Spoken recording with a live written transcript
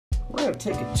going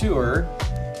to take a tour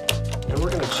and we're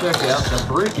going to check out the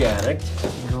Brick Addict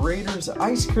Graeters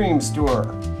Ice Cream store,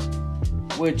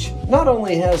 which not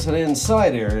only has an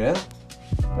inside area,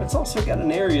 but it's also got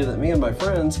an area that me and my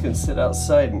friends can sit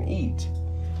outside and eat.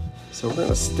 So we're going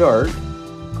to start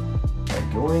by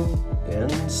going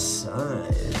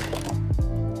inside.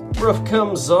 Roof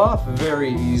comes off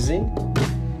very easy.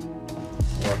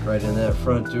 Walk right in that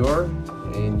front door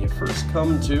and you first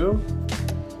come to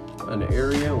an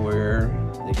area where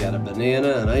they got a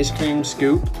banana and ice cream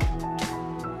scoop.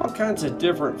 All kinds of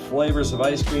different flavors of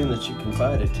ice cream that you can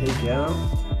buy to take out.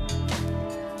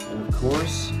 And of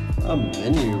course, a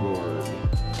menu board.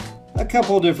 A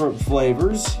couple different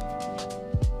flavors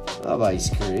of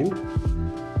ice cream.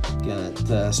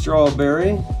 Got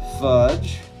strawberry,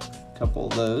 fudge, a couple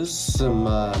of those, some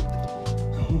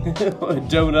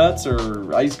donuts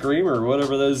or ice cream or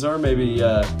whatever those are, maybe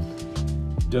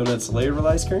donuts layered with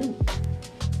ice cream,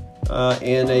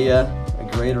 and a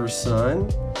Graeters sign.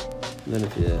 And then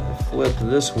if you flip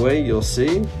this way, you'll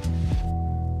see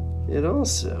it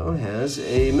also has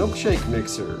a milkshake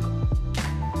mixer.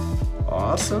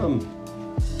 Awesome.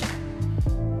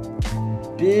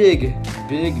 Big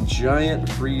giant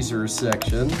freezer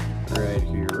section right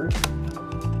here.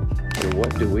 And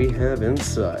what do we have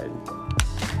inside?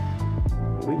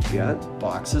 We've got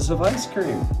boxes of ice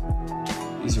cream.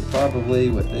 These are probably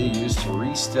what they use to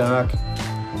restock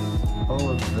all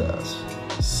of this.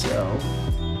 So,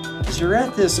 as you're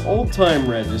at this old time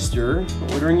register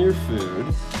ordering your food,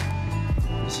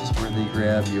 this is where they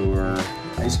grab your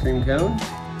ice cream cone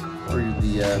or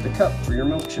the cup for your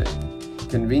milkshake.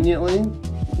 Conveniently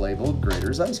labeled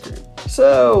Graeters Ice Cream.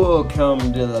 So we'll come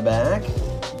to the back.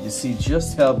 You see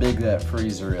just how big that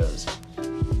freezer is.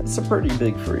 It's a pretty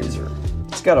big freezer.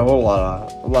 It's got a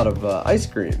lot of ice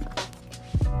cream.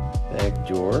 Back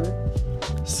door,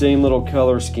 same little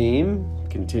color scheme.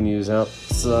 Continues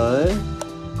outside.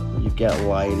 You've got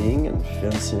lighting and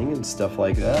fencing and stuff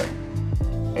like that.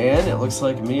 And it looks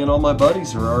like me and all my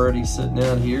buddies are already sitting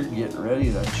out here getting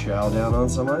ready to chow down on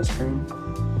some ice cream.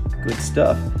 Good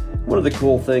stuff. One of the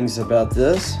cool things about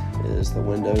this is the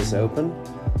windows open,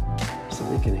 so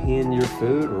they can hand your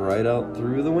food right out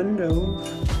through the window.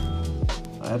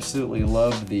 I absolutely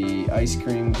love the ice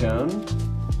cream cone.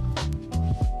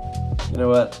 You know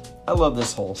what? I love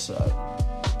this whole set.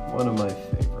 One of my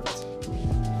favorites.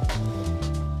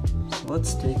 So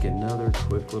let's take another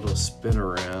quick little spin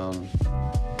around.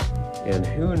 And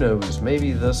who knows,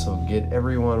 maybe this will get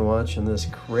everyone watching this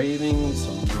craving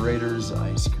some Graeters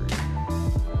ice cream.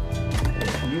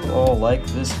 If you all like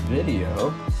this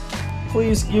video,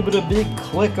 please give it a big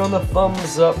click on the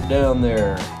thumbs up down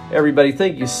there. Everybody,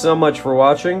 thank you so much for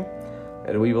watching,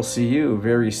 and we will see you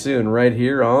very soon right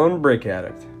here on Brick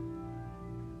Addict.